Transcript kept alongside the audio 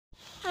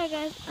Hi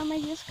guys,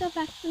 I just got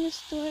back from the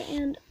store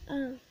and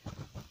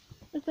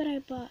look what I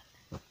bought.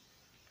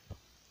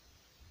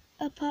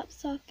 A pop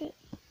socket.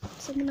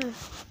 So I'm gonna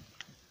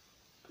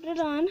put it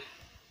on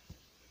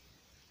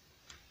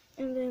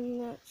and then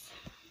let's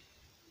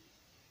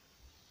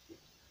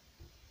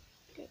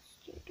get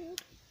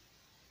started.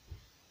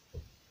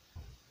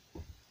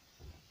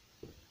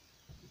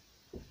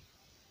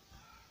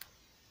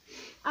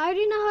 I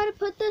already know how to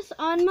put this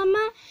on,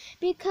 Mama,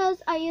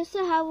 because I used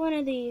to have one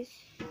of these.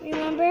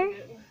 Remember?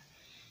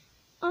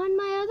 On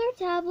my other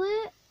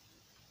tablet.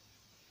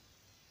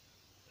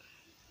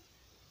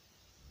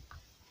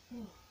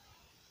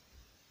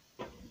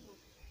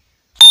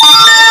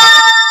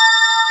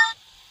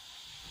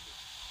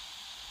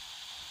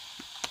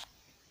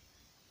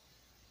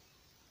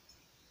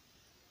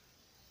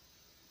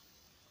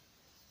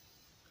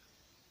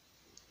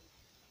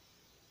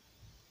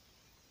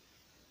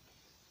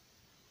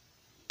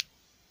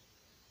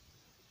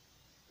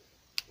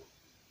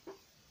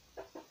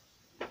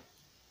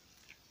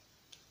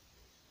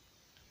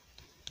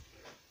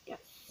 Yeah,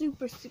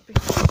 super sticky.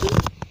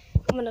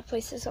 I'm gonna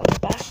place this on the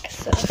back.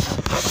 So.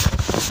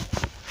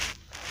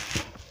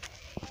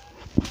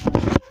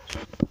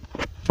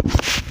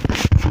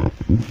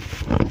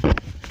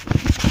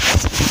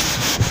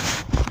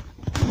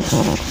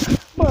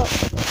 Whoa.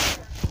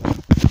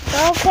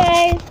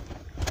 Okay.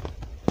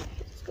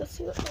 Let's go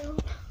see what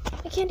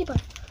my candy bar.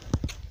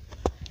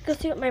 Let's go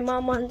see what my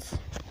mom wants.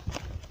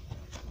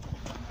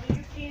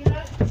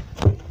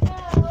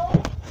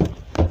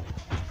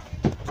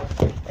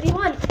 What do you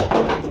want?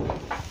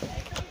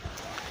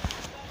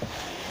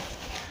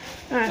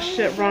 Ah,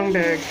 shit, wrong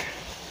bag.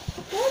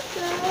 What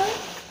the?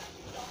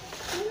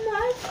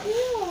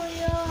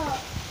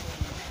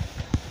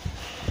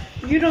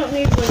 You don't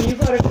need one. You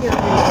got a carry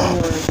on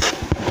yours.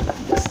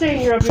 Stay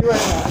here. I'll be right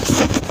back.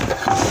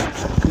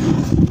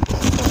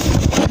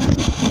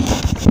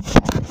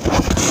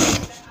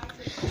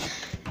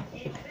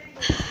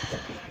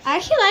 I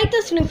actually like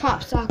this new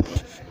pop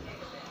socket.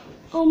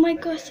 Oh my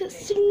gosh,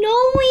 it's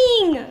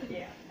snowing!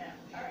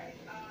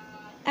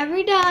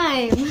 Every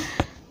time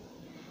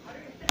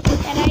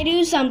that I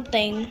do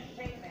something,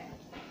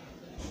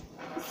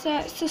 it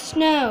starts to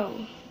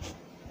snow.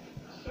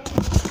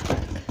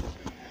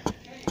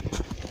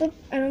 Oop,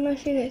 I don't know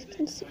if you guys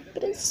can see,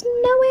 but it's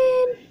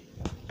snowing.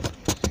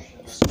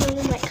 It's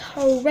snowing like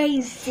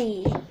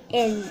crazy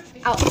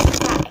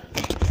outside.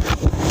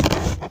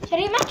 Should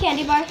I eat my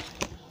candy bar?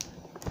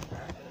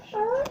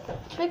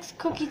 Twix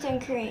cookies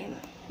and cream.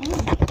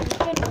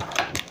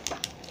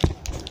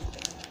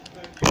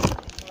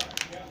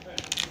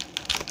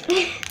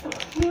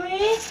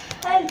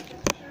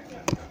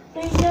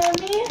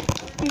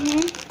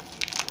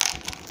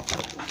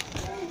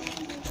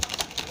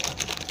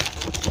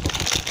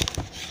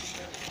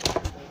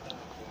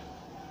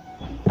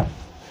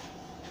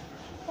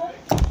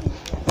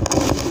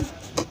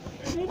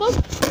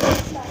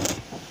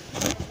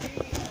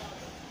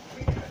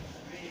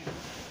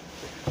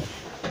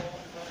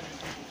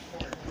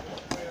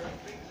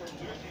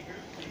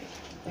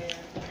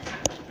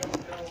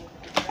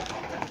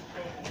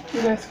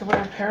 You guys can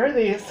wear a pair of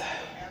these.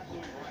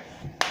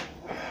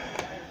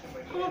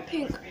 I want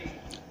pink.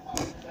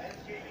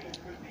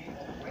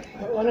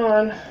 Put one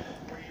on.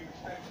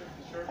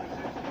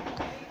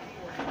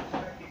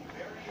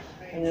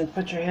 And then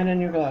put your hand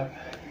in your glove.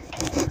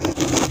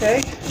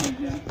 Okay?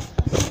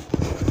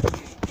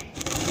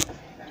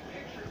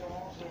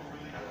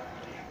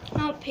 I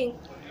want pink.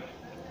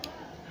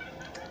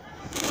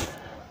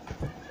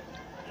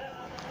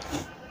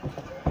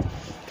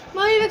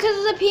 Mommy, because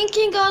of the pink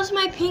ink goes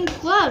my pink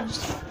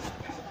gloves.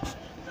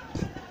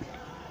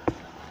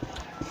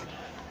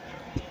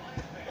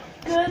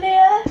 Good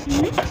idea.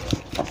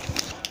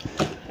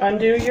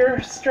 Undo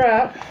your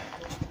strap.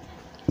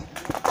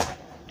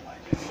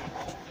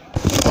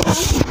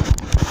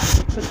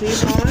 Put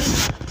these on.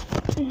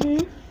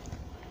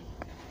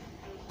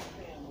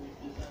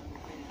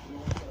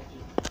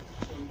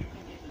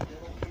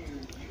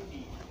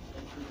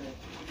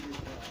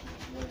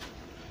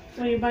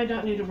 Well, you might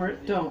not need to wear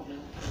it. Don't.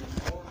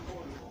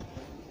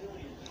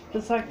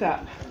 Just like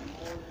that.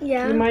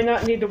 Yeah. You might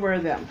not need to wear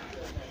them.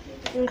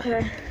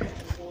 Okay.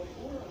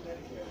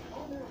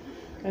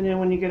 And then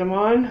when you get them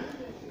on,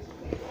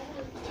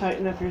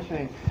 tighten up your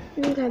thing.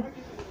 Okay.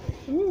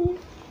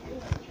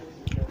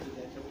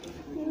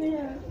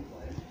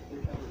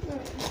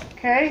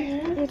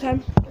 Okay? Okay.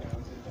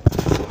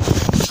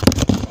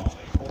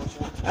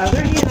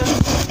 Other hand.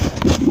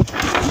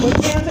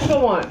 Which hand does it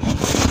go on?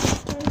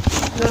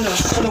 No,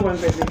 other one,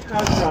 baby.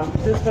 How's wrong?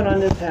 This one on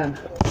this hand.